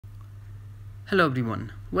Hello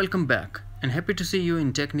everyone, welcome back and happy to see you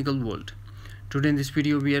in Technical World. Today in this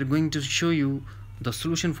video we are going to show you the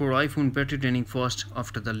solution for iPhone battery draining fast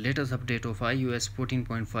after the latest update of iOS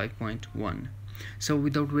 14.5.1. So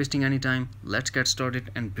without wasting any time, let's get started,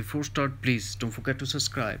 and before start please don't forget to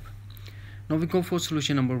subscribe. Now we go for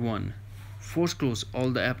solution number 1. Force close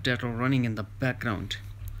all the apps that are running in the background.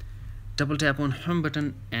 Double tap on home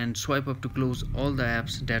button and swipe up to close all the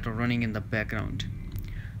apps that are running in the background.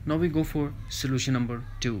 Now we go for solution number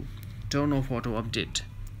 2. Turn off auto update.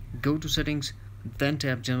 Go to settings, then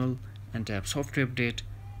tap general and tap software update,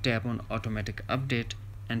 tap on automatic update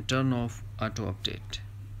and turn off auto update.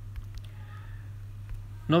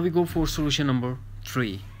 Now we go for solution number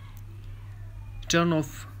 3. Turn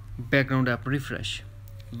off background app refresh.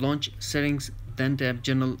 Launch settings, then tap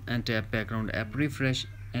general and tap background app refresh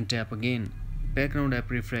and tap again background app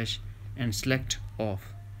refresh and select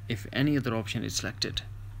off if any other option is selected.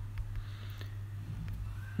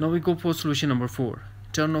 Now we go for solution number 4.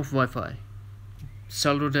 Turn off Wi-Fi,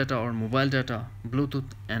 cellular data or mobile data,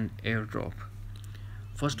 Bluetooth and Airdrop.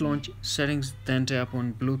 First launch settings, then tap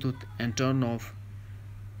on Bluetooth and turn off,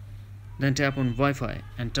 then tap on Wi-Fi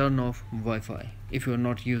and turn off Wi-Fi if you are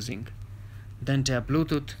not using. Then tap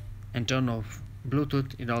Bluetooth and turn off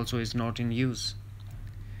Bluetooth, it also is not in use.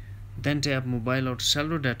 Then tap mobile or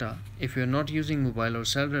cellular data. If you are not using mobile or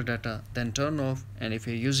cellular data, then turn off, and if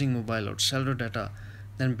you are using mobile or cellular data,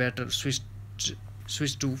 then better switch to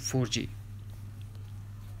 4G.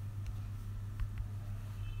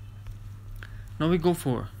 Now we go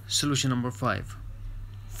for solution number 5.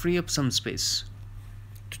 Free up some space.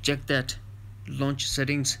 To check that, launch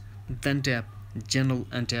settings, then tap general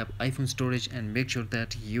and tap iPhone storage and make sure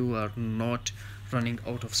that you are not running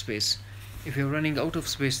out of space. If you're running out of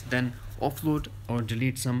space, then offload or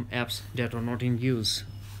delete some apps that are not in use.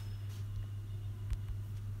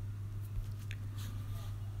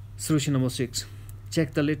 Solution number 6.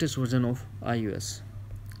 Check the latest version of iOS.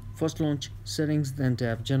 First launch settings, then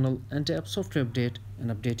tap general and tap software update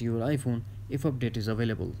and update your iPhone if update is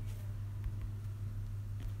available.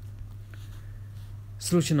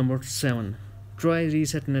 Solution number 7. Try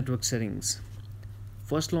reset network settings.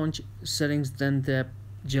 First launch settings, then tap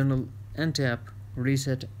general and tap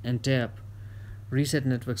reset and tap reset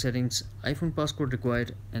network settings, iPhone passcode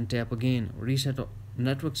required, and tap again reset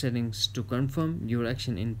network settings to confirm your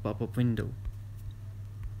action in pop-up window.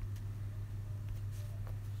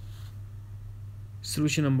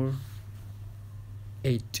 Solution number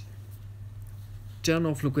 8. Turn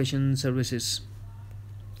off location services.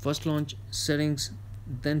 First launch settings,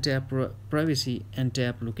 then tap privacy and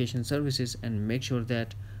tap location services and make sure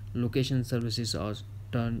that location services are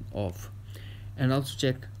turned off, and also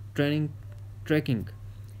check tracking,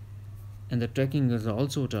 and the tracking is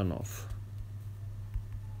also turned off.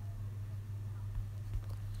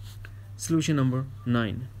 Solution number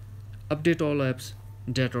 9. Update all apps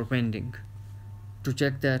that are pending. To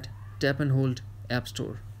check that, tap and hold App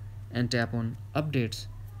Store and tap on updates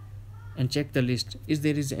and check the list if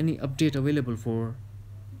there is any update available for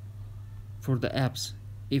the apps.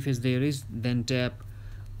 If there is, then tap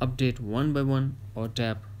update one by one or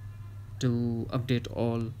tap to update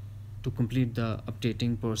all to complete the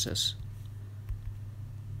updating process.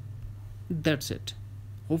 That's it.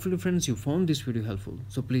 Hopefully friends, you found this video helpful,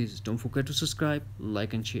 so please don't forget to subscribe,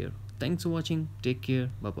 like and share. Thanks for watching. Take care.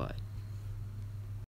 Bye bye.